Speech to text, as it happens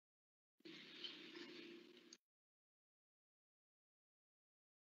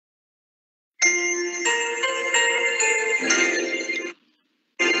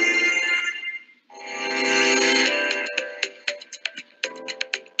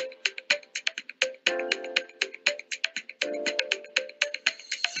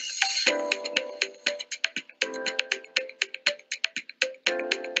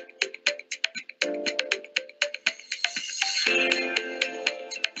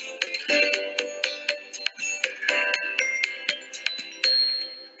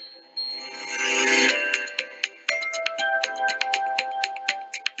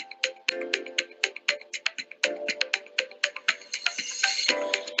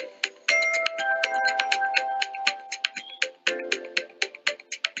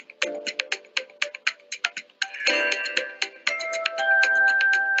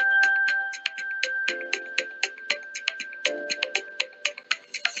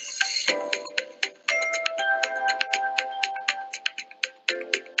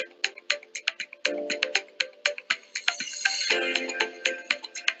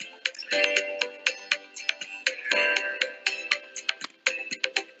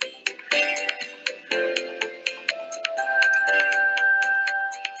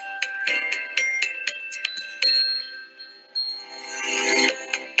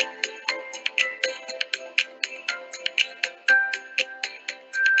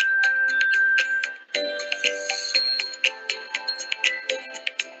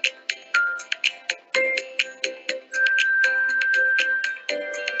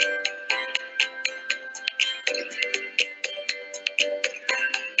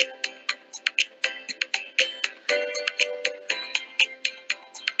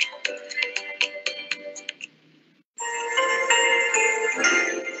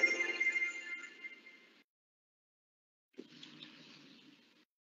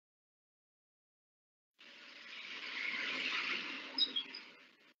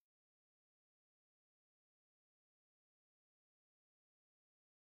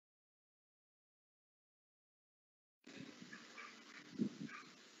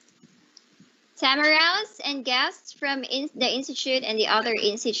Tamaraos and guests from the Institute and the other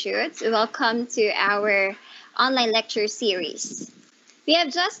institutes, welcome to our online lecture series. We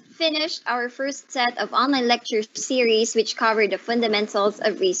have just finished our first set of online lecture series which covered the fundamentals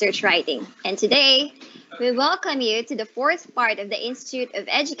of research writing. And today, we welcome you to the fourth part of the Institute of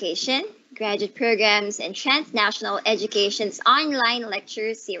Education, Graduate Programs, and Transnational Education's online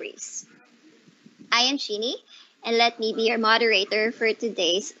lecture series. I am Chini, and let me be your moderator for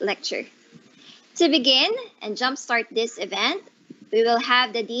today's lecture. To begin and jumpstart this event, we will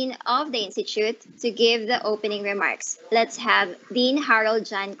have the Dean of the Institute to give the opening remarks. Let's have Dean Harold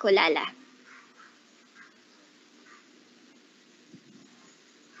Jan Colala.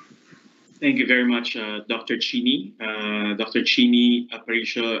 Thank you very much, Dr. Chini. Dr. Chini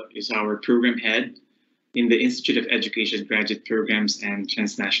Aparicio is our program head in the Institute of Education, Graduate Programs, and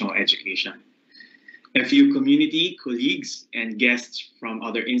Transnational Education. FU community, colleagues, and guests from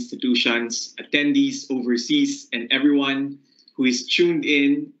other institutions, attendees overseas, and everyone who is tuned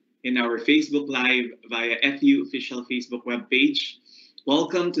in our Facebook Live via FU official Facebook webpage.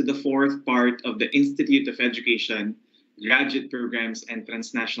 Welcome to the fourth part of the Institute of Education, Graduate Programs, and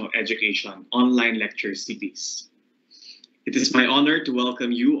Transnational Education online lecture series. It is my honor to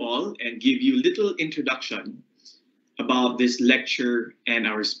welcome you all and give you a little introduction about this lecture and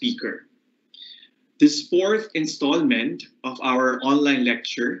our speaker. This fourth installment of our online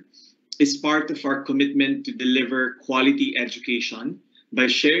lecture is part of our commitment to deliver quality education by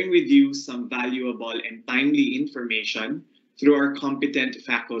sharing with you some valuable and timely information through our competent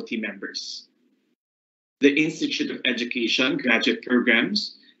faculty members. The Institute of Education Graduate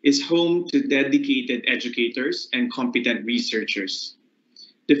Programs is home to dedicated educators and competent researchers.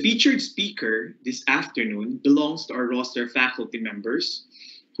 The featured speaker this afternoon belongs to our roster of faculty members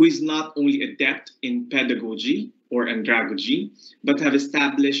who is not only adept in pedagogy or andragogy, but have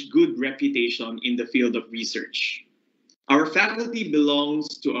established good reputation in the field of research. Our faculty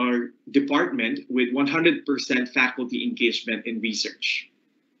belongs to our department with 100% faculty engagement in research.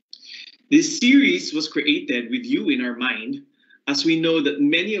 This series was created with you in our mind, as we know that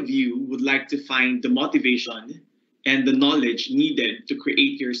many of you would like to find the motivation and the knowledge needed to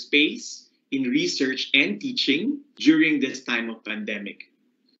create your space in research and teaching during this time of pandemic.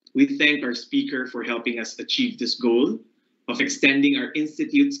 We thank our speaker for helping us achieve this goal of extending our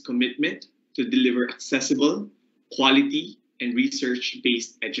institute's commitment to deliver accessible, quality, and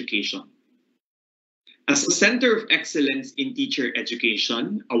research-based education. As a Center of Excellence in Teacher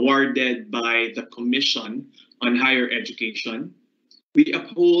Education, awarded by the Commission on Higher Education, we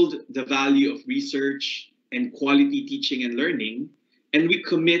uphold the value of research and quality teaching and learning, and we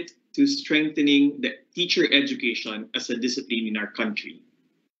commit to strengthening the teacher education as a discipline in our country.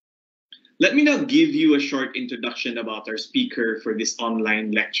 Let me now give you a short introduction about our speaker for this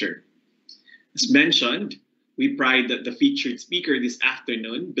online lecture. As mentioned, we pride that the featured speaker this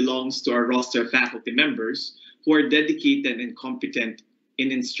afternoon belongs to our roster of faculty members who are dedicated and competent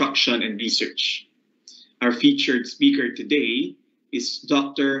in instruction and research. Our featured speaker today is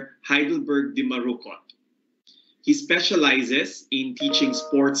Dr. Heidelberg DIMARUCOT. He specializes in teaching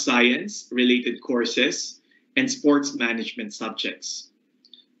sports science-related courses and sports management subjects.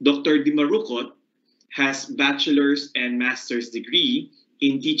 Dr. DIMARUCOT has bachelor's and master's degree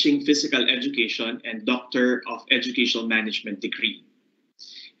in teaching physical education and Doctor of Educational Management degree.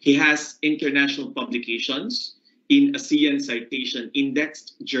 He has international publications in ASEAN Citation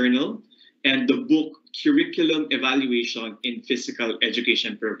Indexed Journal and the book Curriculum Evaluation in Physical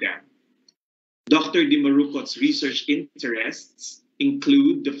Education Program. Dr. DIMARUCOT's research interests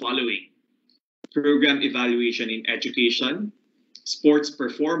include the following: program evaluation in education, sports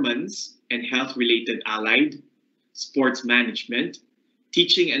performance and health-related allied, sports management,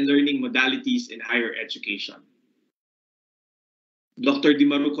 teaching and learning modalities in higher education. Dr.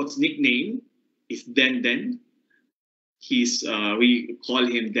 DIMARUCOT's nickname is Denden. We call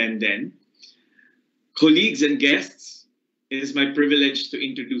him Denden. Colleagues and guests, it is my privilege to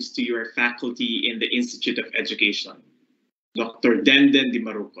introduce to you our faculty in the Institute of Education, Dr. Denden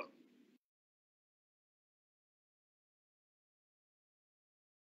DIMARUCOT.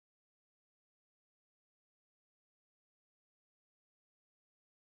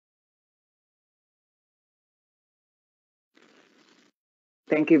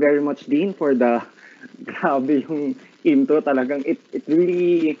 Thank you very much, Dean, for the grabe yung intro. Talagang it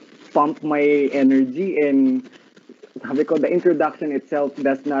really pumped my energy, and sabi ko, the introduction itself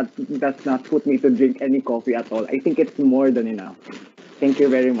does not put me to drink any coffee at all. I think it's more than enough. Thank you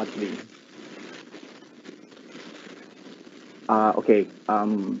very much, Dean. Okay.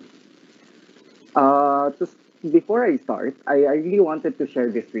 To before I start, I really wanted to share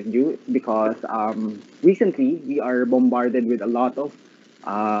this with you. It's because recently we are bombarded with a lot of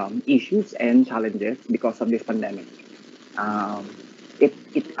issues and challenges because of this pandemic. Um,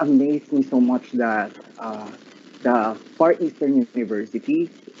 it amazed me so much that the Far Eastern University,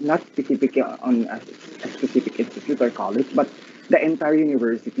 not specifically on a specific institute or college, but the entire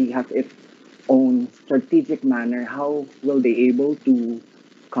university has its own strategic manner. How will they able to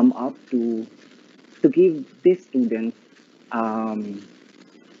come up to give these students um,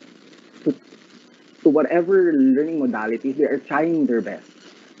 to, to whatever learning modalities they are trying their best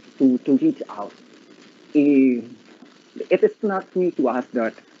to reach out. Eh, it is not new to us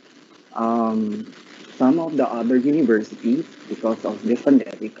that um, some of the other universities, because of this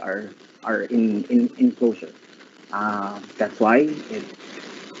pandemic, are in closure. That's why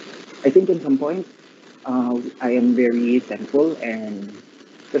I think in some points I am very thankful, and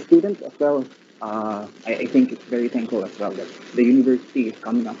the students as well. I think it's very thankful as well that the university is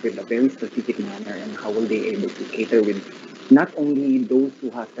coming up with a very strategic manner and how will they able to cater with not only those who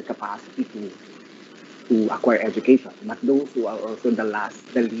has the capacity to acquire education, but those who are also the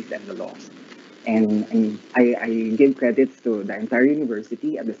last, the least, and the lost. And I give credits to the entire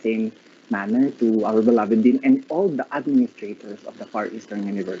university at the same manner to our beloved dean and all the administrators of the Far Eastern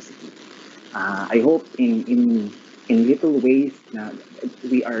University. I hope in little ways na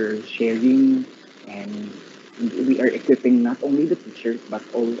we are sharing and we are equipping not only the teachers but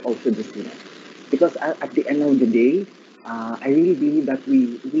also the students. Because at the end of the day, I really believe that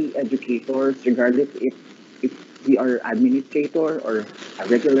we educators, regardless if we are administrator or a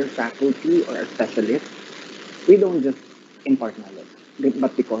regular faculty or a specialist, we don't just impart knowledge,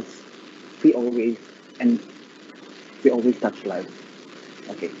 but because we always and we always touch lives.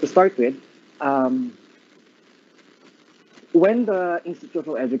 Okay, to start with, um, when the Institute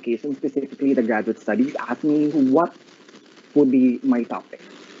of Education, specifically the graduate studies, asked me what would be my topic,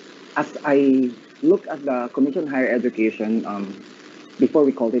 as I look at the Commission Higher Education, before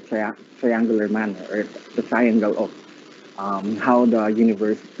we called it triangular manner or the triangle of how the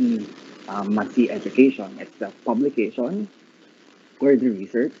university must see education. It's the publication or the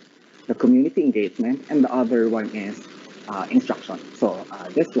research, the community engagement, and the other one is instruction. So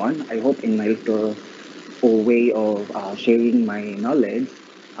this one, I hope in my little way of sharing my knowledge,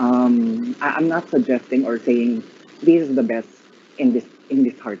 I'm not suggesting or saying this is the best in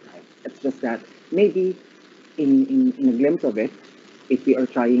this hard time. It's just that maybe in a glimpse of it, if we are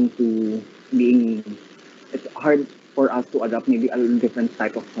trying to being, it's hard for us to adopt maybe a different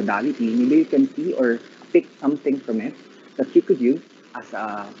type of modality. Maybe you can see or pick something from it that you could use as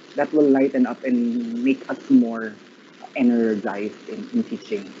that will lighten up and make us more energized in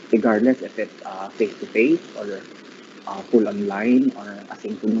teaching, regardless if it's face to face or full online or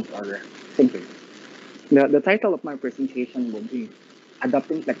asynchronous or synchronous. The title of my presentation will be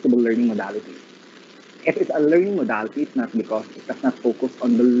Adopting Flexible Learning Modalities. If it's a learning modality, it's not because it does not focus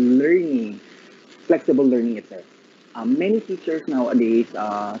on the learning, flexible learning itself. Many teachers nowadays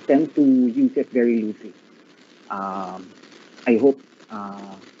tend to use it very loosely. Um, I hope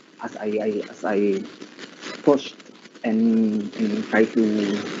as I pushed and try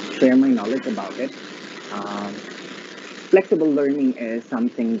to share my knowledge about it, um, flexible learning is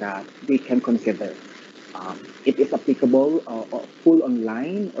something that we can consider. It is applicable full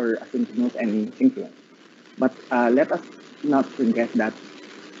online or asynchronous and synchronous. But let us not forget that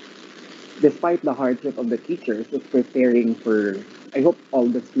despite the hardship of the teachers who's preparing for, I hope all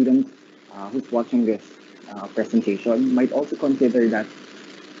the students who's watching this presentation might also consider that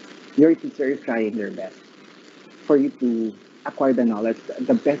your teacher is trying their best for you to acquire the knowledge,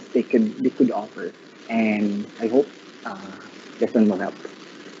 the best they could offer. And I hope uh, this one will help.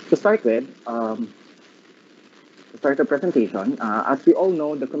 To start with, to start the presentation, as we all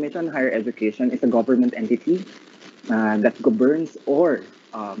know, the Commission on Higher Education is a government entity that governs the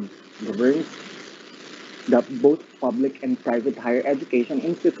both public and private higher education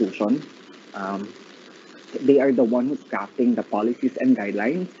institution. Um, they are the one who's crafting the policies and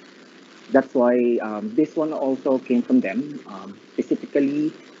guidelines. That's why this one also came from them,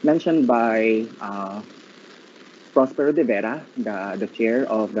 specifically mentioned by Prospero de Vera, the chair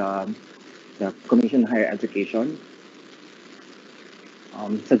of the Commission on Higher Education,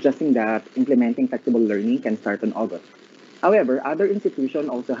 suggesting that implementing flexible learning can start in August. However, other institutions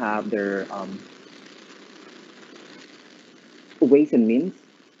also have their ways and means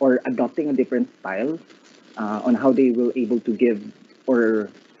or adopting a different style on how they will able to give or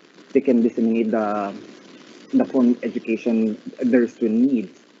they can disseminate the form of education their student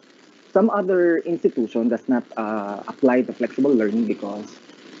needs. Some other institution does not apply the flexible learning because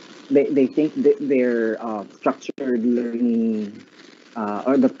they think that their structured learning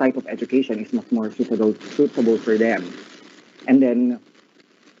or the type of education is much more suitable for them, and then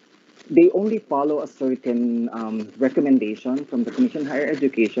they only follow a certain recommendation from the Commission on Higher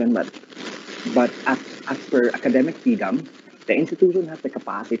Education, but as per academic freedom, the institution has the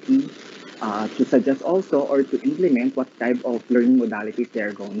capacity to suggest also or to implement what type of learning modalities they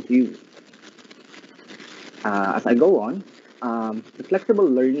are going to use. As I go on, the flexible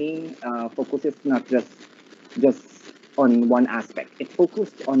learning focuses not just on one aspect. It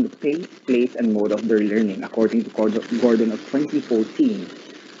focused on the pace, place, and mode of their learning, according to Gordon of 2014.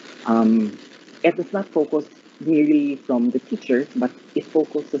 It does not focus merely from the teacher, but it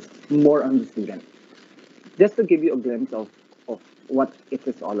focuses more on the student. Just to give you a glimpse of what it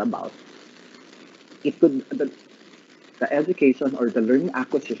is all about, it could the education or the learning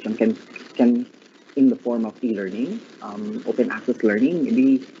acquisition can in the form of e-learning, open access learning,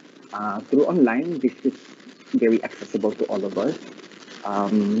 maybe through online. This is very accessible to all of us.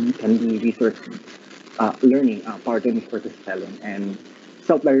 Can be research learning, pardon me for the spelling, and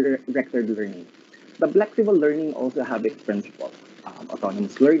self-directed learning. The flexible learning also have its principles.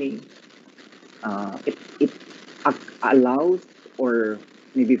 Autonomous learning, it allows or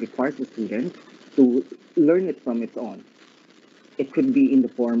maybe requires the student to learn it from its own. It could be in the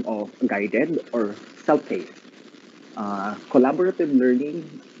form of guided or self-paced. Collaborative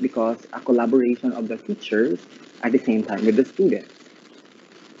learning, because a collaboration of the teachers at the same time with the students.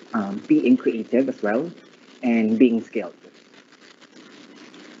 Being creative as well, and being skilled.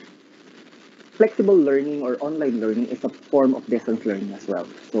 Flexible learning or online learning is a form of distance learning as well.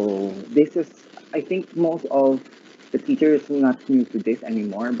 So this is, I think most of the teachers are not new to this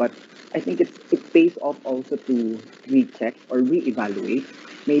anymore, but I think it pays off also to recheck or reevaluate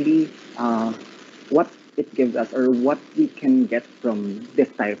maybe what it gives us or what we can get from this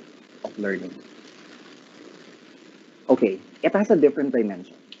type of learning. Okay, it has a different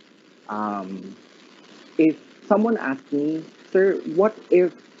dimension. If someone asks me, sir, what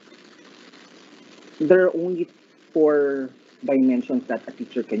if there are only 4 dimensions that a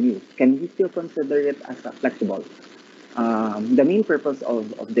teacher can use? Can we still consider it as a flexible? The main purpose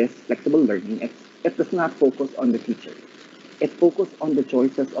of this flexible learning, it does not focus on the teacher. It focuses on the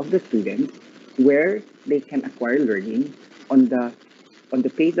choices of the students, where they can acquire learning on the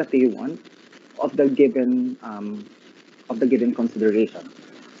pace that they want of the given consideration.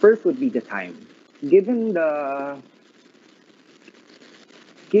 First would be the time. Given the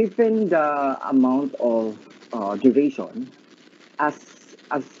amount of duration, as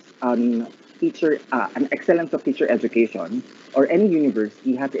an teacher, an excellence of teacher education, or any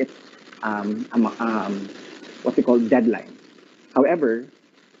university has its what we call deadline. However,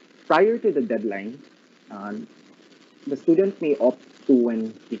 prior to the deadline, the student may opt to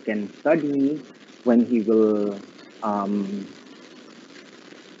when he can study, when he will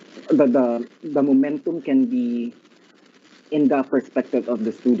the momentum can be in the perspective of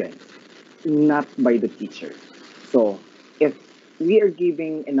the student, not by the teacher. So if we are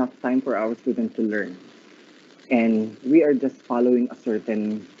giving enough time for our students to learn, and we are just following a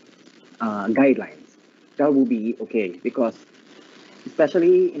certain guidelines, that will be okay. Because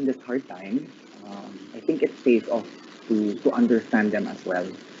especially in this hard time, I think it pays off to understand them as well.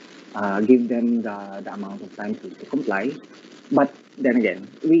 Give them the amount of time to comply. But then again,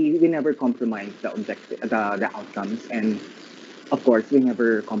 we never compromise the objective, the outcomes, and of course, we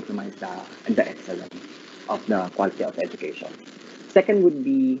never compromise the excellence of the quality of education. Second would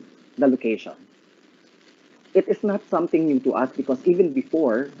be the location. It is not something new to us, because even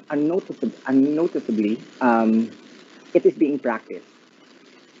before, unnoticeably, it is being practiced.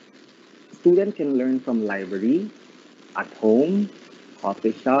 Students can learn from library, at home,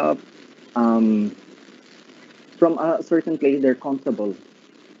 coffee shop, from a certain place they're comfortable.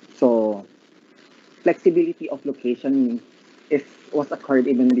 So flexibility of location was occurred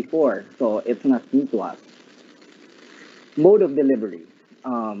even before, so it's not new to us. Mode of delivery.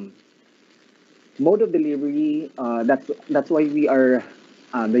 Mode of delivery. That's why we are.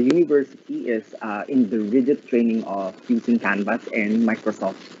 The university is in the rigid training of using Canvas and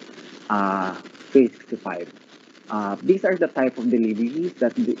Microsoft 365. These are the type of deliveries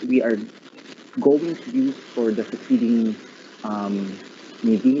that we are going to use for the succeeding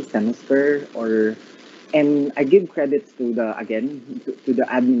maybe semester, and I give credits to the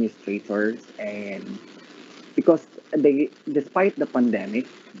administrators, and because despite the pandemic,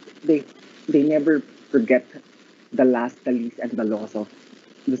 they never forget the least, and the loss of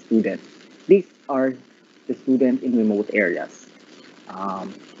the students. These are the students in remote areas.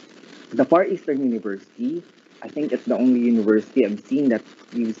 The Far Eastern University I think it's the only university I've seen that's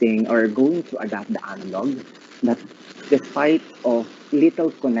using or going to adapt the analog. That despite of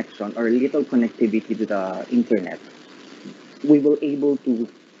little connection or little connectivity to the internet, we will able to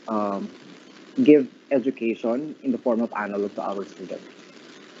um, give education in the form of analog to our students.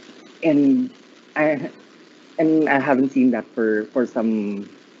 And I I haven't seen that for some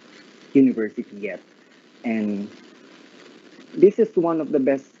university yet. And this is one of the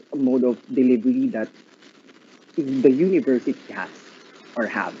best mode of delivery that the university has or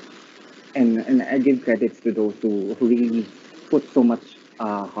have. And I give credits to those who really put so much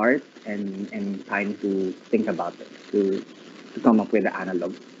heart and time to think about it, to come up with the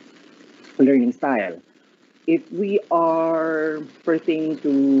analog learning style. If we are pertaining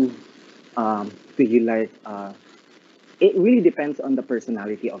to visualize, it really depends on the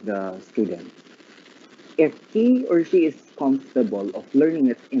personality of the student. If he or she is comfortable of learning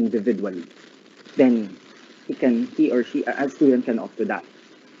it individually, then he or she, a student can opt to that.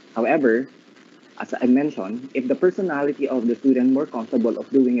 However, as I mentioned, if the personality of the student more comfortable of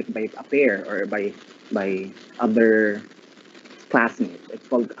doing it by a pair or by other classmates, it's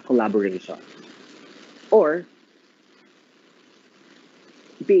called a collaboration. Or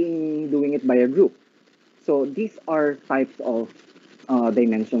doing it by a group. So these are types of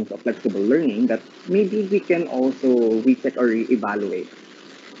dimensions of flexible learning that maybe we can also recheck or evaluate.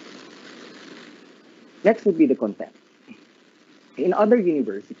 Next would be the content. In other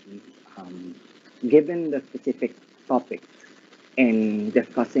universities, given the specific topics and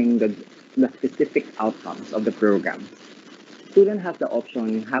discussing the specific outcomes of the program, students have the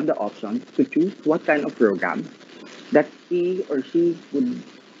option to choose what kind of program that he or she would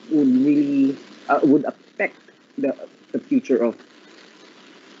really would affect the the future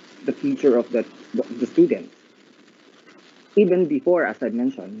of the students. Even before, as I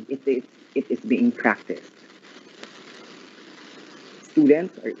mentioned, it is being practiced.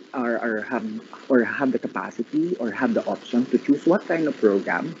 Students have the capacity or have the option to choose what kind of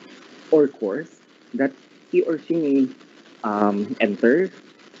program or course that he or she may enter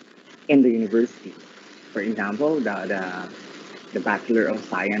in the university. For example, the Bachelor of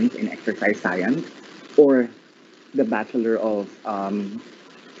Science in Exercise Science or the Bachelor of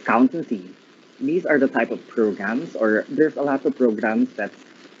Accountancy. These are the type of programs, or there's a lot of programs that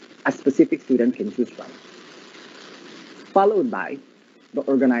a specific student can choose from. Followed by the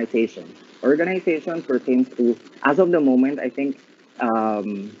organization. Organization pertains to, as of the moment, I think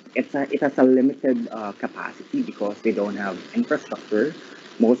it has a limited capacity because they don't have infrastructure.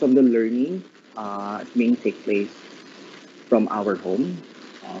 Most of the learning is being take place from our home.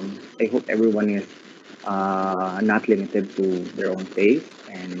 I hope everyone is not limited to their own place,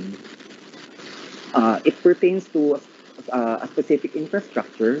 and it pertains to a specific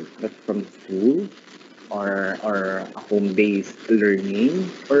infrastructure that's from school or a home-based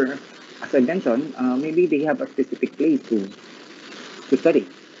learning, or as I mentioned, maybe they have a specific place to study.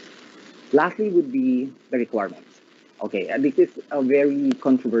 Lastly, would be the requirements. Okay, this is a very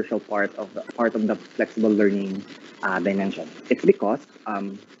controversial part of the flexible learning dimension. It's because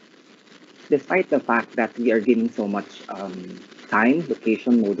despite the fact that we are giving so much time,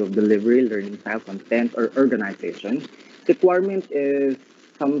 location, mode of delivery, learning style, content, or organization, requirement is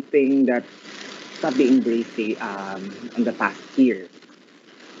something that not being embraced in the past years.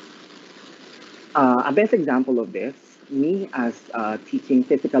 A best example of this, me as teaching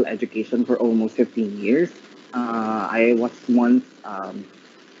physical education for almost 15 years, I was once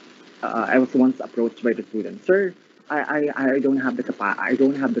approached by the student, sir, I don't have I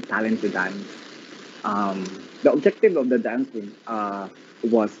don't have the talent to dance. The objective of the dance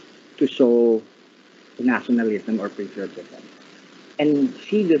was to show nationalism or patriotism, and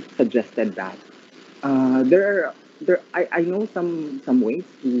she just suggested that I know some ways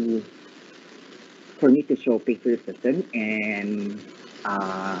to for me to show patriotism and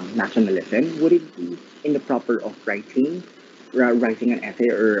nationalism. Would it be in the proper of writing an essay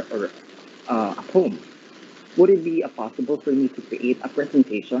or a poem? Would it be possible for me to create a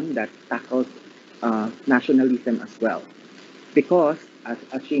presentation that tackles nationalism as well? Because, as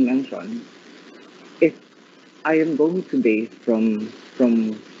she mentioned, if I am going to base from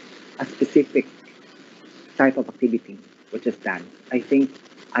a specific type of activity, which is dance, I think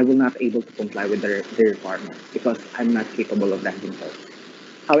I will not able to comply with the requirements because I'm not capable of dancing first.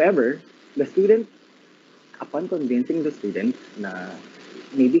 However, the student, upon convincing the student na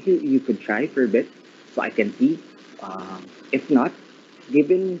maybe you could try for a bit so I can see. If not,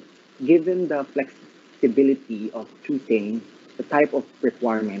 given given the flexibility of choosing the type of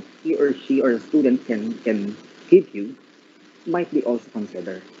requirement he or she or a student can give you, might be also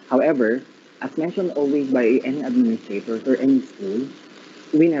considered. However, As mentioned always by any administrators or any school,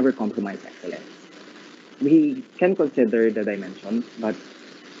 we never compromise excellence. We can consider the dimensions, but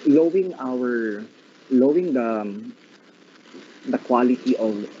lowering our lowering the quality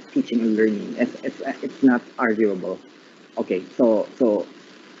of teaching and learning, it's not arguable. Okay, so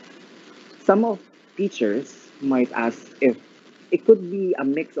some of teachers might ask if it could be a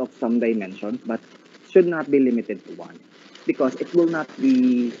mix of some dimensions, but should not be limited to one because it will not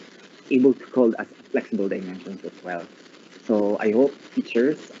be able to call as flexible dimensions as well. So I hope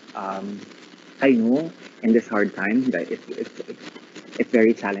teachers, I know in this hard time that it's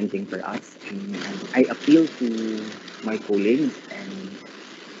very challenging for us, and I appeal to my colleagues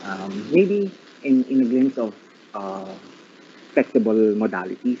and maybe in a glimpse of uh, flexible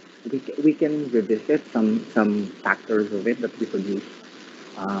modalities, we can revisit some factors of it that we could use.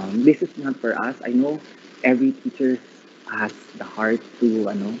 This is not for us. I know every teacher has the heart to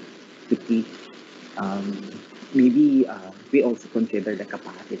to teach. Um, Maybe we also consider the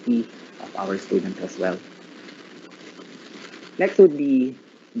capacity of our students as well. Next would be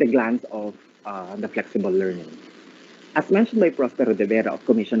the glance of the flexible learning. As mentioned by Prospero de Vera of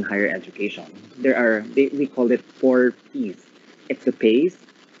Commission Higher Education, we call it 4 Ps. It's the pace,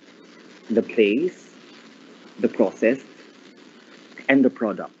 the place, the process, and the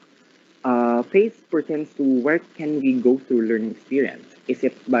product. Pace pertains to where can we go through learning experience. Is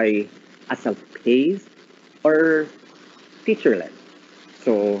it by a self-paced or teacher-led?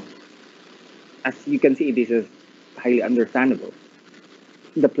 So as you can see, this is highly understandable.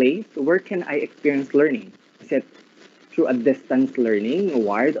 The place, where can I experience learning? Is it through a distance learning,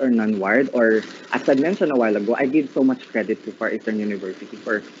 wired or non-wired? Or as I mentioned a while ago, I give so much credit to Far Eastern University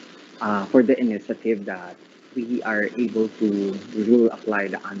for the initiative that we are able to will apply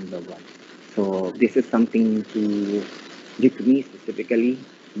the analog one. So this is something to give to me specifically,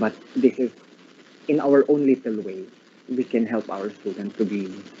 but this is in our own little way. We can help our students to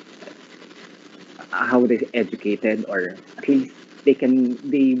be how they educated, or at least they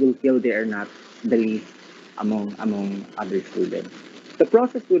will feel they are not the least among other students. The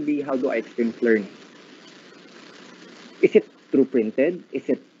process would be, how do I experience learning? Is it through printed? Is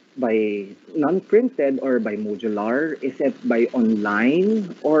it by non-printed or by modular? Is it by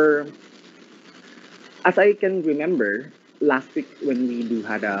online? Or as I can remember, last week when we do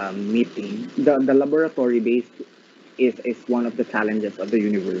had a meeting, the laboratory based is one of the challenges of the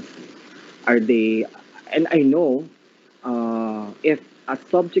university. Are they, and I know if a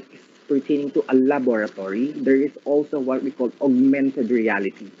subject is pertaining to a laboratory, there is also what we call augmented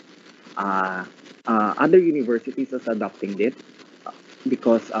reality. Uh, Other universities are adopting it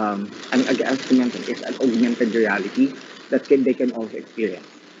because, and again, as I mentioned, it's an augmented reality that they can also experience.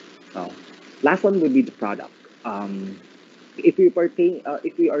 So, last one would be the product. If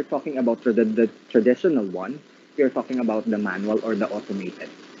we are talking about the traditional one, we are talking about the manual or the automated.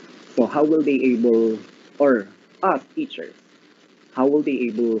 So how will they able, or us teachers, how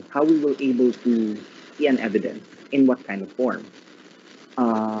we will able to see an evidence in what kind of form?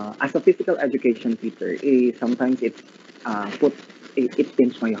 As a physical education teacher, sometimes it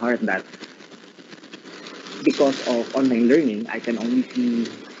pinch my heart that because of online learning, I can only see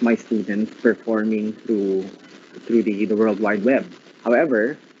my students performing through the World Wide Web.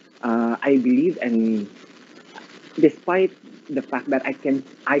 However, I believe, and despite the fact that I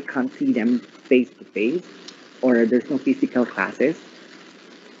can't see them face to face, or there's no physical classes,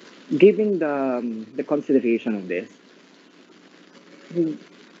 giving the consideration of this,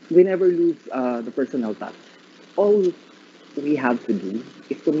 we never lose the personal touch. All we have to do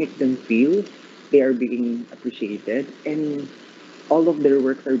is to make them feel they are being appreciated and all of their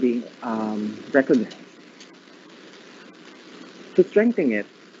works are being recognized. To strengthen it,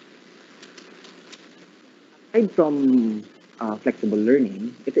 aside from flexible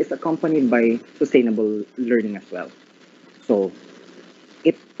learning, it is accompanied by sustainable learning as well. So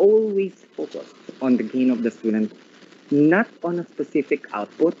it always focused on the gain of the student, not on a specific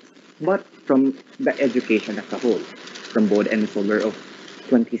output, but from the education as a whole, from Board and Solar of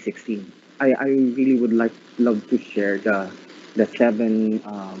 2016. I really would love to share the seven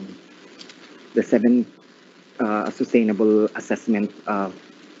sustainable assessment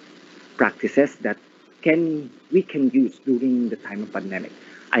practices that we can use during the time of pandemic.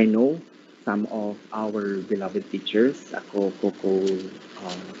 I know some of our beloved teachers,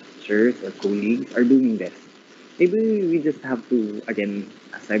 teachers or colleagues are doing this. Maybe we just have to, again,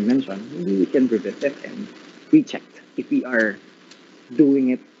 as I mentioned, maybe we can revisit and recheck if we are doing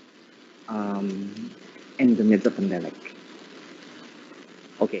it in the midst of pandemic.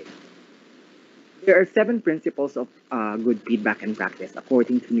 Okay. There are 7 principles of good feedback and practice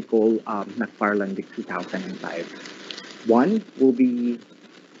according to Nicole McFarland in 2005. One will be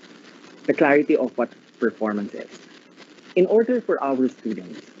the clarity of what performance is. In order for our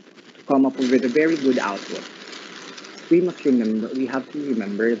students to come up with a very good output, we have to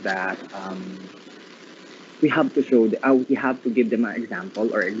remember that we have to we have to give them an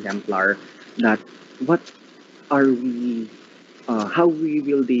example or exemplar that what are we, how we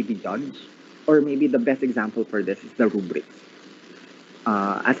will they be judged, or maybe the best example for this is the rubrics.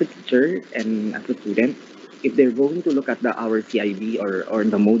 As a teacher and as a student, if they're going to look at our CIB or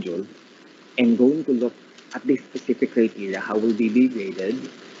the module and going to look at this specific criteria, how will they be graded,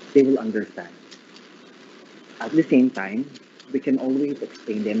 they will understand. At the same time, we can always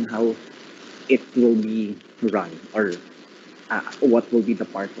explain them how it will be run or what will be the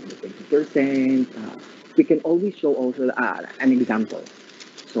part of the 20%. We can always show also an example.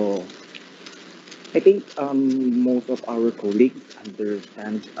 So I think most of our colleagues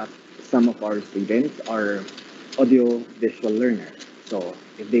understand some of our students are audio visual learners. So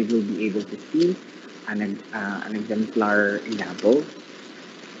if they will be able to see an exemplar example,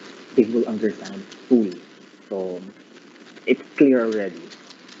 they will understand fully. So it's clear already.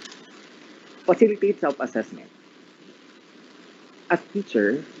 Facilitate self-assessment. As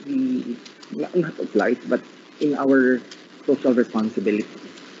teachers, we not obliged, but in our social responsibility,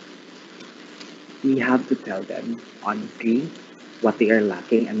 we have to tell them honestly what they are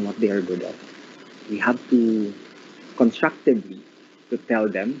lacking and what they are good at. We have to constructively to tell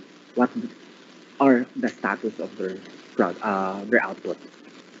them what are the status of their output,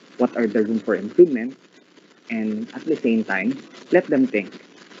 what are the room for improvement, and at the same time, let them think.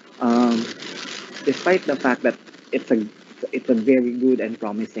 Um, Despite the fact that it's a very good and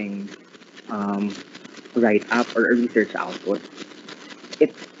promising um, write up or a research output,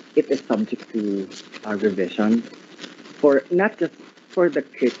 it it is subject to revision for not just for the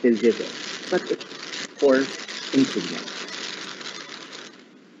criticism, but it's for improvement.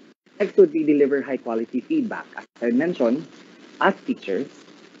 Next would be deliver high quality feedback. As I mentioned, as teachers,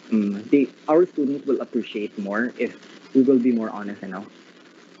 our students will appreciate more if we will be more honest enough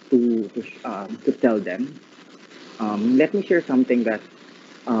to tell them. Let me share something that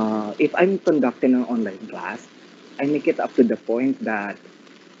if I'm conducting an online class, I make it up to the point that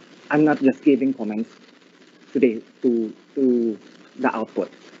I'm not just giving comments to the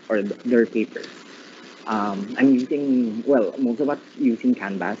output or their papers. I'm using, well, most of us using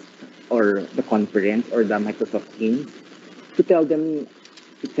Canvas or the conference or the Microsoft Teams to tell them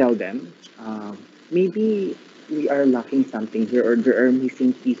maybe we are lacking something here or there are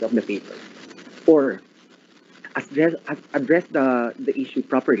missing piece of the paper or address the issue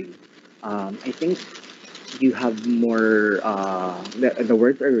properly. I think you have more the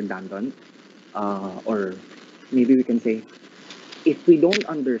words are redundant or maybe we can say if we don't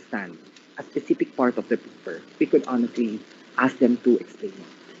understand a specific part of the paper, we could honestly ask them to explain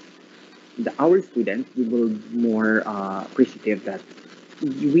it. Our students we will more appreciative that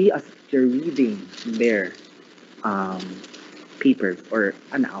we as they're reading their um, papers or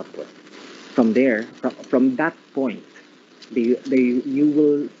an output. From there, from that point, you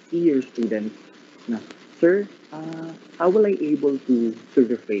will see your students na, sir, how will I able to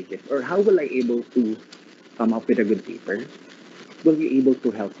rephrase this? Or how will I able to come up with a good paper? Will you able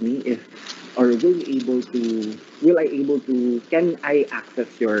to help me if or will I able to can I access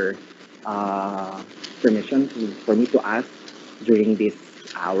your permission for me to ask during these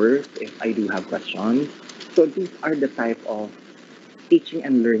hours if I do have questions? So these are the type of teaching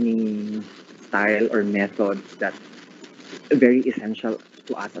and learning style or methods that very essential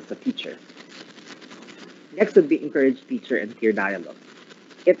to us as a teacher. Next would be encourage teacher and peer dialogue.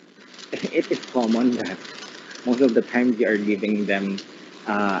 It it is common that most of the time we are giving them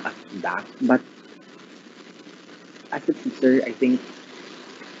a feedback, but as a teacher, I think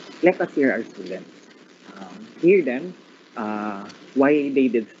let us hear our students. Hear them why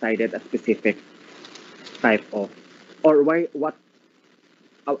they decided a specific type of or why what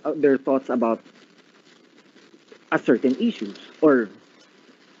their thoughts about a certain issue or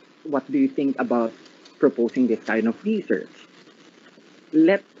what do you think about proposing this kind of research?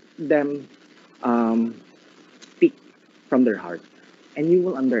 Let them um, speak from their heart, and you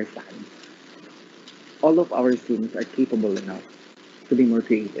will understand. All of our students are capable enough to be more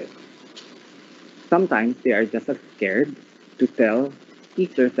creative. Sometimes they are just as scared to tell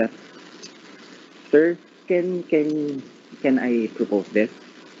teachers that, sir, can I propose this?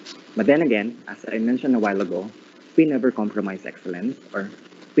 But then again, as I mentioned a while ago, we never compromise excellence or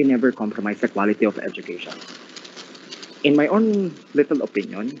we never compromise the quality of education. In my own little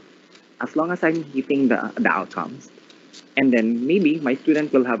opinion, as long as I'm hitting the outcomes. And then maybe my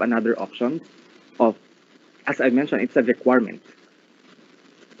student will have another option of, as I mentioned, it's a requirement.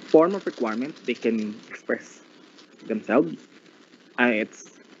 Form of requirement, they can express themselves.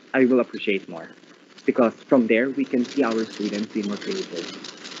 It's I will appreciate more because from there we can see our students be more creative.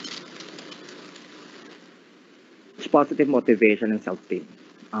 Positive motivation and self-esteem.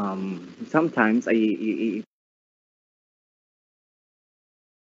 Sometimes it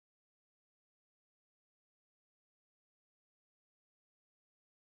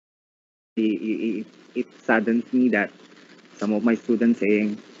saddens me that some of my students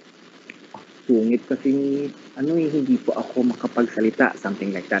saying, "Pungit kasi ano hindi po ako makapagsalita,"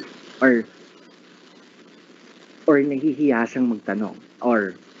 something like that, or nahihiya siyang magtanong,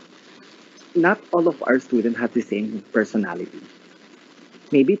 or not all of our students have the same personality.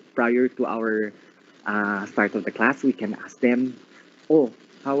 Maybe prior to our start of the class, we can ask them, "Oh,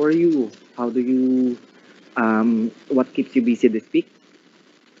 how are you? How do you? What keeps you busy this week?"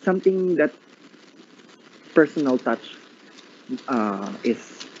 Something that personal touch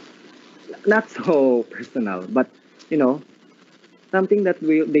is not so personal, but you know, something that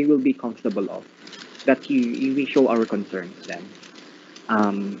they will be comfortable of. That we show our concern to them.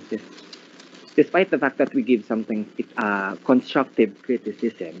 Despite the fact that we give something constructive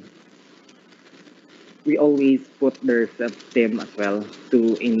criticism, we always put their self-esteem as well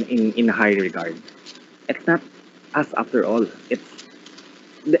to in high regard. It's not us after all. It's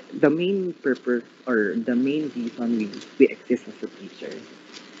the main purpose or the main reason we exist as a teacher.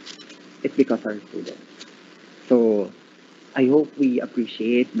 It's because our students. So I hope we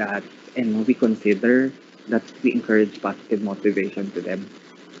appreciate that and we consider that we encourage positive motivation to them.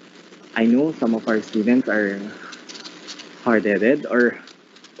 I know some of our students are hard-headed or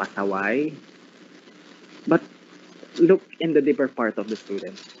pasaway, but look in the deeper part of the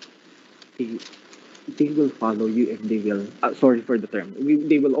students. They, they will follow you if they will, sorry for the term,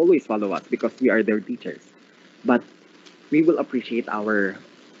 they will always follow us because we are their teachers. But we will appreciate our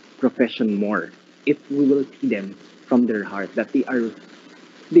profession more if we will see them from their heart that they are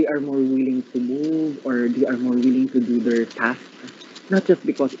more willing to move or they are more willing to do their task, not just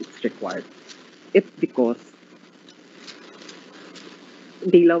because it's required. It's because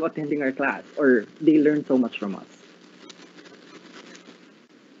they love attending our class or they learn so much from us.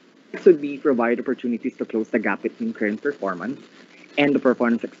 Next would be provide opportunities to close the gap between current performance and the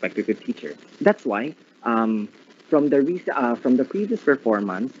performance expected of teachers. That's why from the previous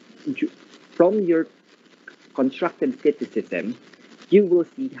performance, from your constructive criticism, you will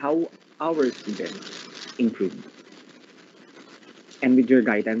see how our students improved. And with your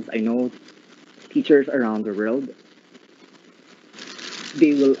guidance, I know teachers around the world,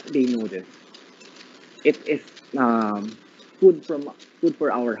 they know this. It is food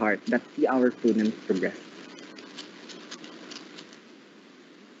for our heart that see our students progress.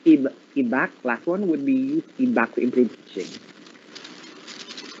 Feedback, last one would be use feedback to improve teaching.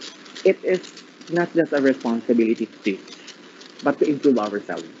 It is not just a responsibility to teach, but to improve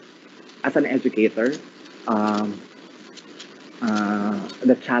ourselves. As an educator, um,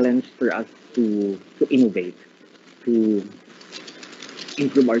 the challenge for us to innovate, to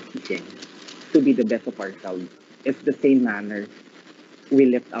improve our teaching, to be the best of ourselves. It's the same manner we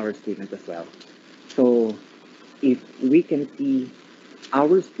lift our students as well. So if we can see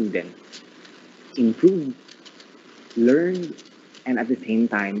our students improve, learn, and at the same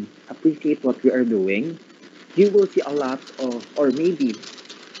time appreciate what we are doing, you will see a lot of, or maybe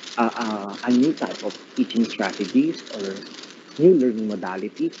a new type of teaching strategies or new learning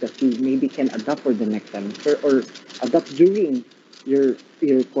modalities that you maybe can adapt for the next semester or adapt during your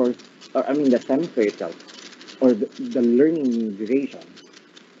course, or I mean the semester itself, or the learning duration.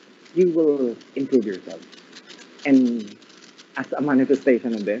 You will improve yourself. And as a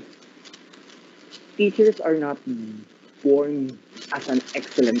manifestation of this, teachers are not born as an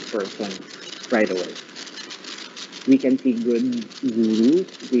excellent person right away. We can see good gurus,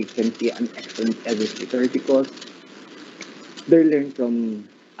 we can see an excellent educator because they learn from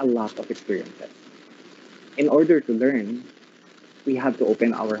a lot of experiences. In order to learn, we have to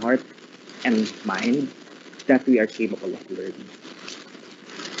open our heart and mind that we are capable of learning.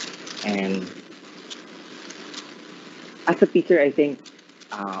 And as a teacher, I think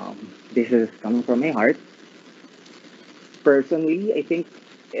this is coming from my heart. Personally, I think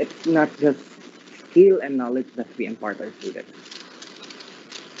it's not just skill and knowledge that we impart our students,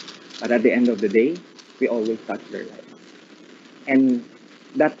 but at the end of the day, we always touch their lives. And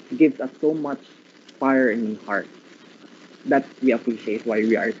that gives us so much fire in heart that we appreciate why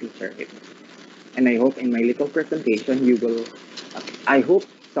we are teachers. And I hope in my little presentation, I hope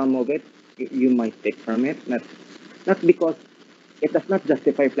some of it you might take from it, not because it does not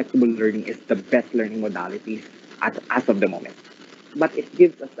justify flexible learning is the best learning modalities as of the moment, but it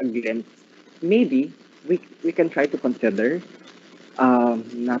gives us a glimpse. Maybe we can try to consider,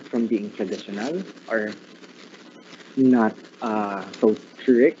 not from being traditional or not so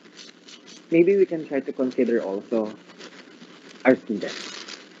strict. Maybe we can try to consider also our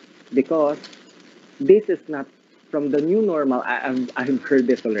students, because this is not from the new normal. I've heard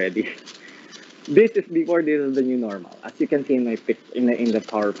this already. This is before this is the new normal, as you can see in my in the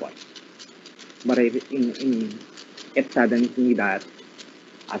PowerPoint. But it saddens me that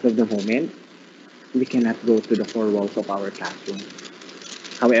as of the moment, we cannot go to the four walls of our classroom.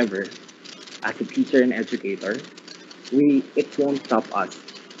 However, as a teacher and educator, it won't stop us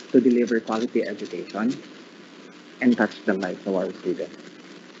to deliver quality education and touch the lives of our students.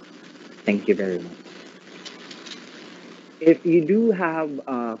 Thank you very much. If you do have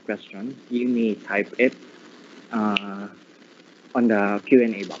a question, you may type it on the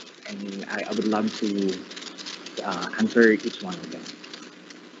Q&A box, and I would love to answer each one of them.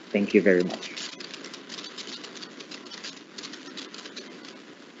 Thank you very much.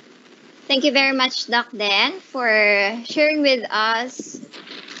 Thank you very much, Doc Dan, for sharing with us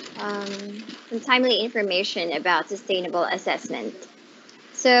some timely information about sustainable assessment.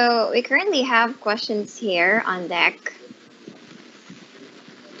 So we currently have questions here on deck.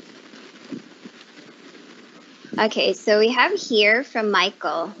 Okay, so we have here from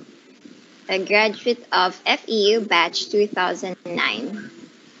Michael, a graduate of FEU batch 2009.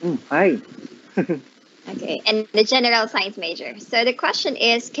 Hi. Okay, and the general science major. So the question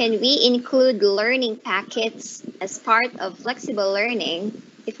is, can we include learning packets as part of flexible learning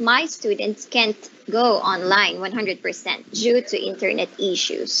if my students can't go online 100% due to internet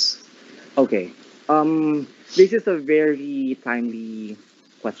issues? Okay. This is a very timely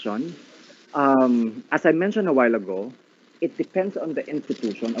question. As I mentioned a while ago, it depends on the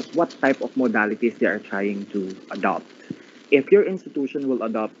institution of what type of modalities they are trying to adopt. If your institution will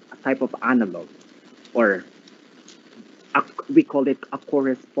adopt a type of analog, or we call it a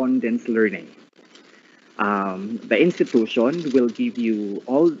correspondence learning, the institution will give you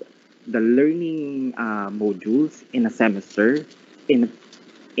all the learning modules in a semester in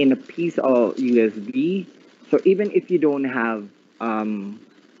a piece of USB. So even if you don't have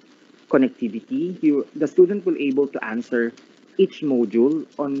connectivity, the student will able to answer each module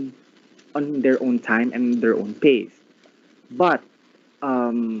on their own time and their own pace. But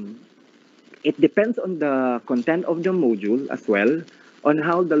it depends on the content of the module as well, on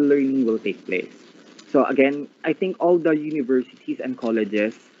how the learning will take place. So again, I think all the universities and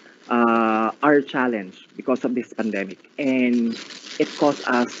colleges are challenged because of this pandemic, and it caused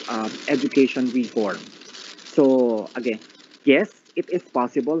us education reform. So again, yes, it is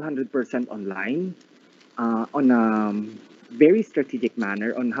possible 100% online on a very strategic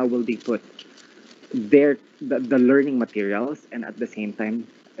manner on how will they put the learning materials, and at the same time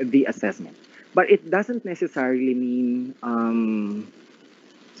the assessment. But it doesn't necessarily mean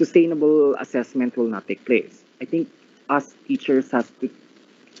sustainable assessment will not take place. I think us teachers has to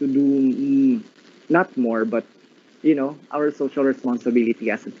do not more, but our social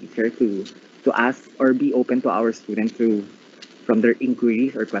responsibility as a teacher to ask or be open to our students from their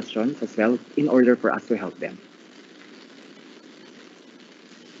inquiries or questions as well, in order for us to help them.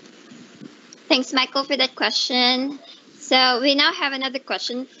 Thanks, Michael, for that question. So we now have another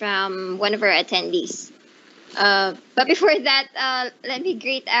question from one of our attendees. But before that, let me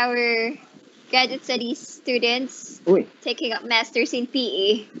greet our graduate studies students taking up masters in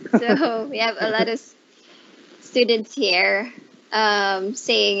PE. So we have a lot of students here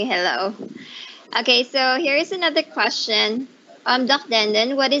saying hello. Okay, so here is another question. Doc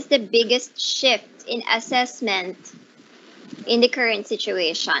Denden, what is the biggest shift in assessment in the current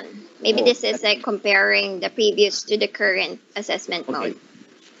situation? Maybe this is like comparing the previous to the current assessment mode.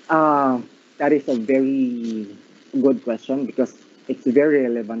 That is a very good question, because it's very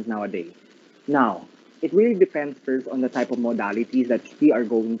relevant nowadays. Now, it really depends first on the type of modalities that we are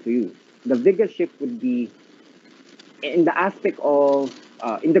going to use. The biggest shift would be in the aspect of,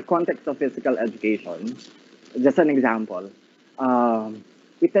 in the context of physical education. Just an example,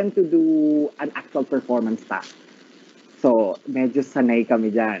 we tend to do an actual performance task. So, medyo sanay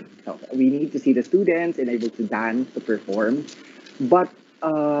kami dyan. So, we need to see the students and able to dance, to perform. But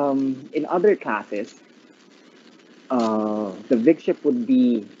in other classes, the big shift would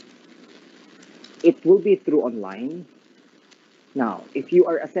be, it will be through online. Now, if you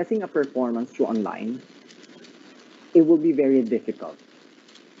are assessing a performance through online, it will be very difficult.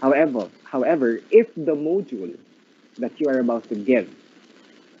 However, if the module that you are about to give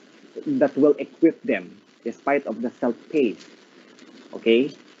that will equip them despite of the self-paced.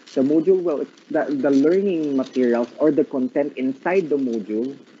 Okay, the module will the learning materials or the content inside the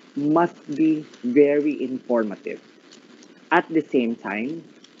module must be very informative. At the same time,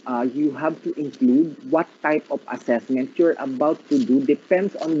 you have to include what type of assessment you're about to do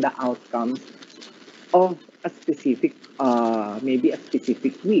depends on the outcomes of a specific, maybe a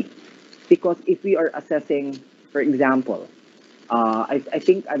specific week. Because if we are assessing, for example, I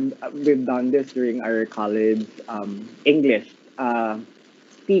think we've done this during our college English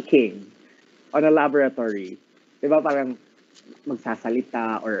speaking on a laboratory. Diba parang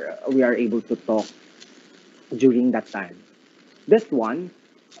magsasalita or we are able to talk during that time. This one,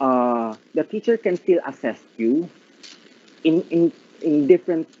 the teacher can still assess you in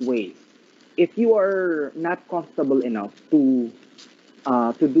different ways. If you are not comfortable enough to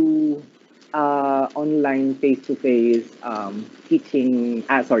do online face-to-face teaching,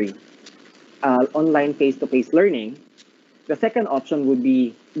 online face-to-face learning, the second option would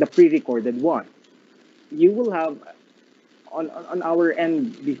be the pre-recorded one. You will have on our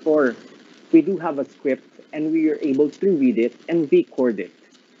end before we do have a script and we are able to read it and record it.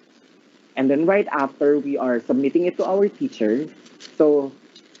 And then right after we are submitting it to our teacher, so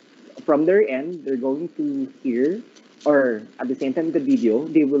from their end, they're going to hear or at the same time the video,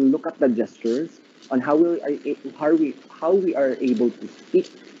 they will look at the gestures on how we are able to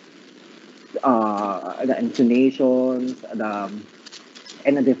speak, the intonations,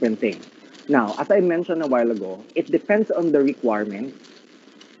 and a different thing. Now, as I mentioned a while ago, it depends on the requirement.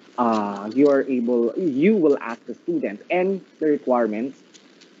 You will ask the student and the requirements,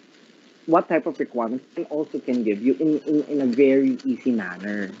 what type of requirements and also can give you in a very easy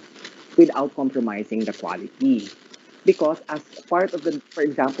manner without compromising the quality. Because as part of the, for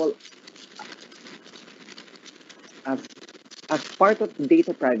example, as, as part of the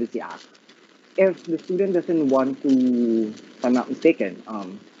Data Privacy Act, if the student doesn't want to, if I'm not mistaken,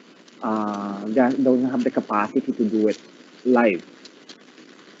 don't have the capacity to do it live,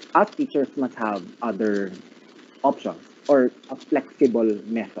 us teachers must have other options or a flexible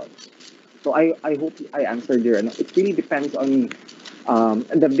method. So I hope I answered your. It really depends on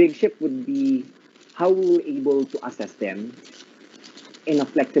the big shift would be how we're able to assess them in a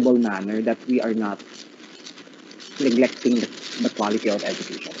flexible manner that we are not neglecting the quality of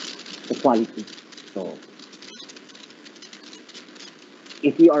education, the quality. So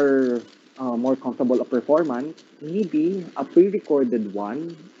if we are more comfortable of performance, maybe a pre-recorded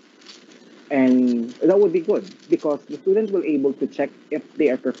one, and that would be good because the student will able to check if they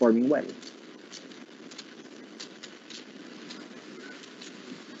are performing well.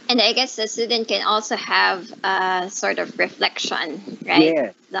 And I guess the student can also have a sort of reflection, right?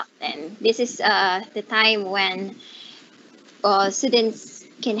 Yes. Then this is the time when students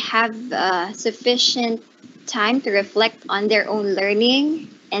can have sufficient time to reflect on their own learning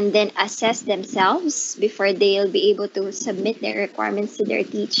and then assess themselves before they'll be able to submit their requirements to their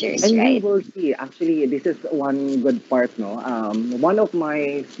teachers, And right? you will see, actually, this is one good part, no? One of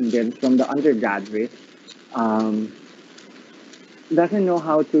my students from the undergraduate doesn't know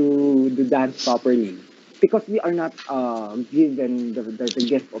how to do dance properly because we are not given the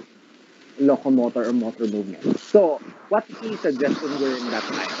gift of locomotor or motor movement. So what he suggested during that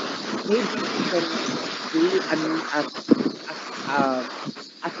time, maybe he can do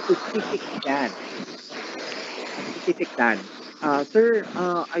a specific dance, a specific dance. Sir,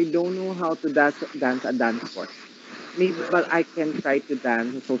 I don't know how to dance a dance sport. Maybe, but I can try to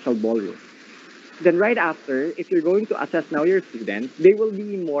dance a social ballroom. Then right after, if you're going to assess now your students, they will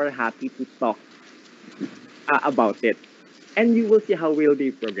be more happy to talk about it, and you will see how will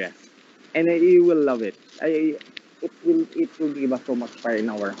they progress, and you will love it. It will give us so much fire in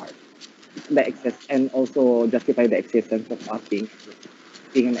our heart, the excess, and also justify the existence of us being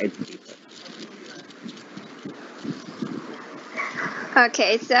an educator.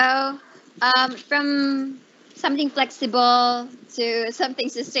 Okay, so from something flexible to something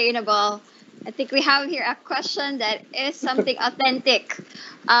sustainable, I think we have here a question that is something authentic.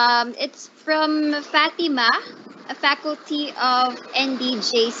 It's from Fatima, a faculty of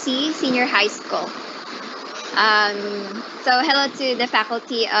NDJC Senior High School. So hello to the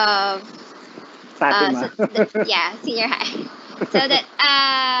faculty of Fatima. yeah, senior high. So that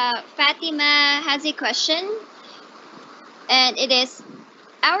Fatima has a question, and it is: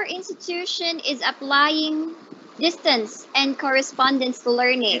 our institution is applying distance and correspondence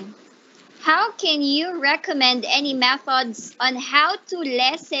learning. How can you recommend any methods on how to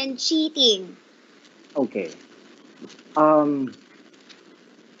lessen cheating? Okay. Um,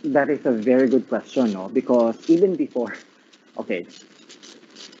 that is a very good question, no? Because even before, okay,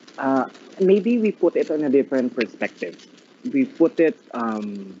 uh, maybe we put it on a different perspective. We put it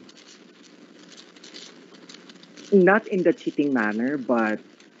not in the cheating manner, but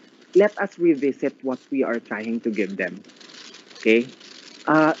let us revisit what we are trying to give them. Okay?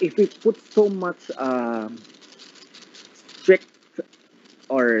 If we put so much strict,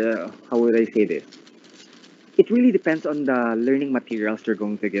 or how would I say this? It really depends on the learning materials you're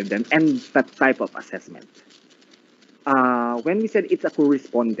going to give them and the type of assessment. When we said it's a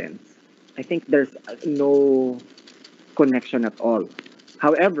correspondence, I think there's no connection at all.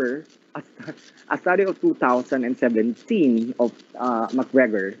 However, a study of 2017 of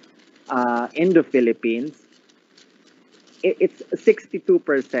McGregor in the Philippines, it's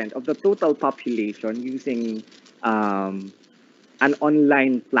 62% of the total population using an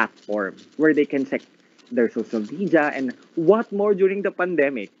online platform where they can check their social media and what more during the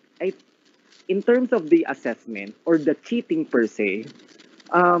pandemic. In terms of the assessment or the cheating per se,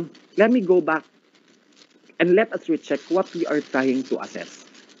 let me go back and let us recheck what we are trying to assess.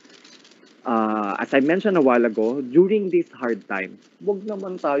 As I mentioned a while ago, during this hard time, wag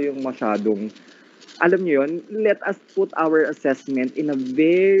naman tayong masyadong, alam niyo yun, let us put our assessment in a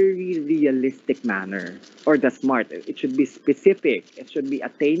very realistic manner. Or the SMART. It should be specific. It should be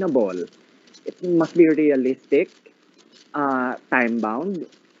attainable. It must be realistic, time-bound.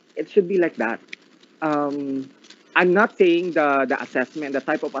 It should be like that. I'm not saying the assessment, the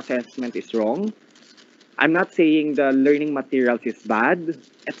type of assessment is wrong. I'm not saying the learning materials is bad.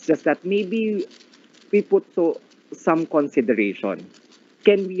 It's just that maybe we put some consideration.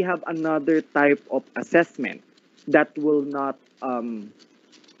 Can we have another type of assessment that will not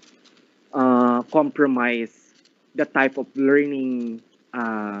compromise the type of learning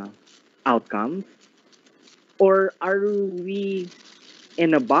outcomes? Or are we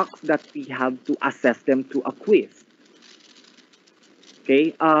in a box that we have to assess them to a quiz?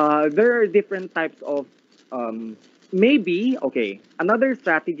 Okay, there are different types of maybe, okay, another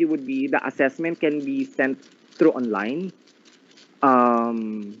strategy would be the assessment can be sent through online.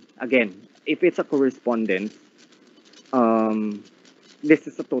 Again, if it's a correspondence, this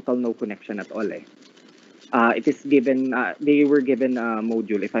is a total no connection at all. It is given, they were given a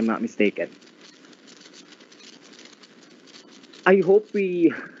module, if I'm not mistaken. I hope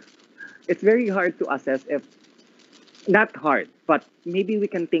it's very hard to assess if, not hard, but maybe we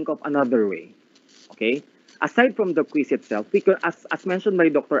can think of another way. Okay? Aside from the quiz itself, we could, as mentioned by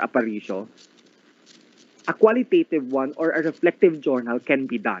Dr. Aparicio, a qualitative one or a reflective journal can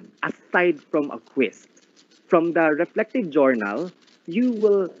be done aside from a quiz. From the reflective journal, you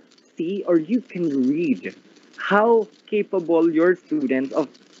will see or you can read how capable your students of,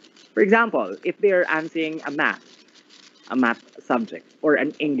 for example, if they are answering a math subject or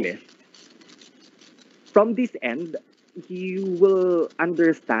an English. From this end, you will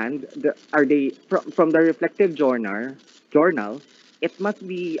understand from the reflective journal, it must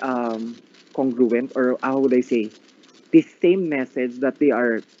be congruent, or how would I say, the same message that they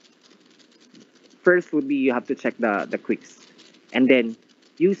are. First would be you have to check the quiz, and then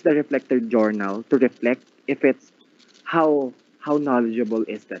use the reflective journal to reflect if it's how knowledgeable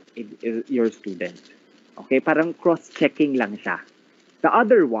is your student. Okay, parang cross-checking lang siya. The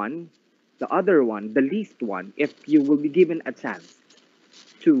other one, the least one, if you will be given a chance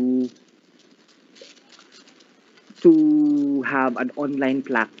to have an online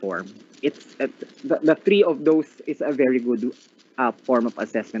platform, it's the three of those is a very good form of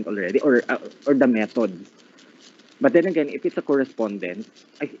assessment already, or the methods. But then again, if it's a correspondence,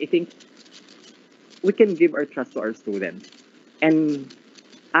 I think we can give our trust to our students, and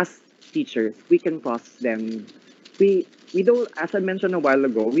as teachers, we can process them. We don't, as I mentioned a while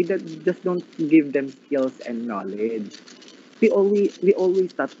ago, we just don't give them skills and knowledge. We always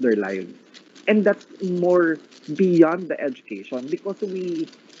touch their lives, and that's more beyond the education because we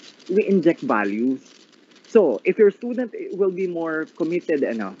inject values. So if your student will be more committed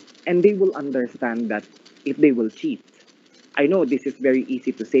enough, and they will understand that if they will cheat, I know this is very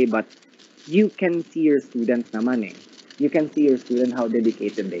easy to say, but you can see your students naman eh. You can see your student how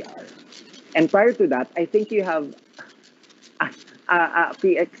dedicated they are. And prior to that, I think you have a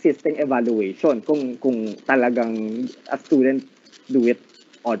pre-existing evaluation kung talagang a student do it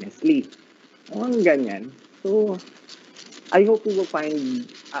honestly. Ganyan. So, I hope we will find,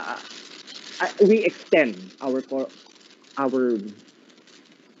 we extend our, how do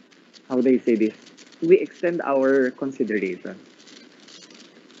you say this? We extend our consideration.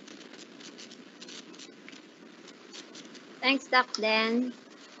 Thanks, Doc Dan.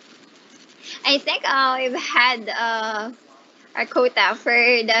 I think we've had our quota for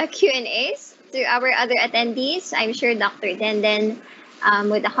the Q&As to our other attendees. I'm sure Dr. Denden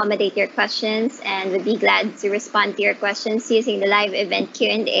would accommodate your questions and would be glad to respond to your questions using the live event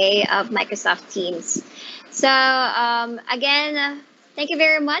Q&A of Microsoft Teams. So again, thank you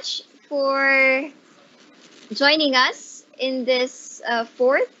very much for joining us in this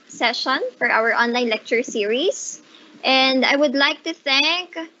fourth session for our online lecture series. And I would like to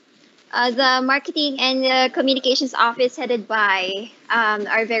thank the Marketing and Communications Office headed by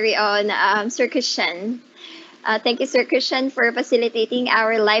our very own Sir Christian. Thank you, Sir Christian, for facilitating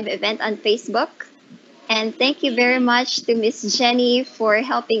our live event on Facebook. And thank you very much to Miss Jenny for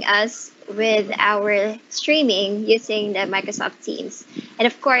helping us with our streaming using the Microsoft Teams. And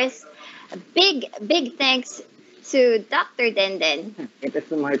of course, a big thanks to Dr. Denden. It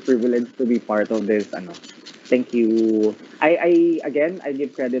is my privilege to be part of this. Thank you. I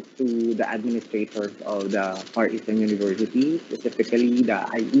give credit to the administrators of the Far Eastern University, specifically the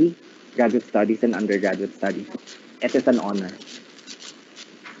IE, Graduate Studies and Undergraduate Studies. It is an honor.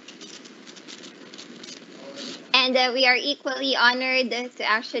 And we are equally honored to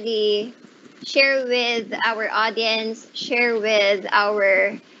actually share with our audience, share with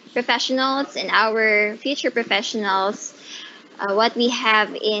our professionals and our future professionals what we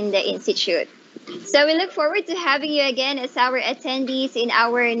have in the Institute. So we look forward to having you again as our attendees in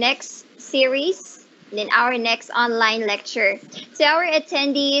our next series, in our next online lecture. So our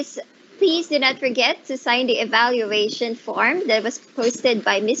attendees, please do not forget to sign the evaluation form that was posted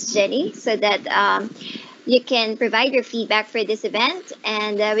by Miss Jenny so that you can provide your feedback for this event,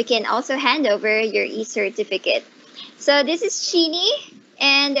 and we can also hand over your e-certificate. So this is Chini,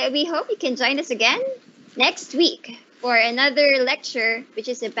 and we hope you can join us again next week for another lecture, which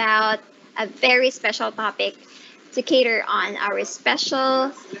is about a very special topic to cater on our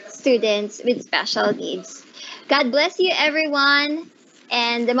special students with special needs. God bless you, everyone,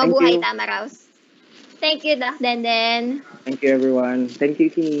 and mabuhay Tamaraos. Thank you, Doc Denden. Thank you, everyone. Thank you,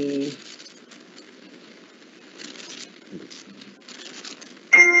 Kini.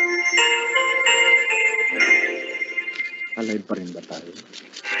 Alive pa rin ba tayo?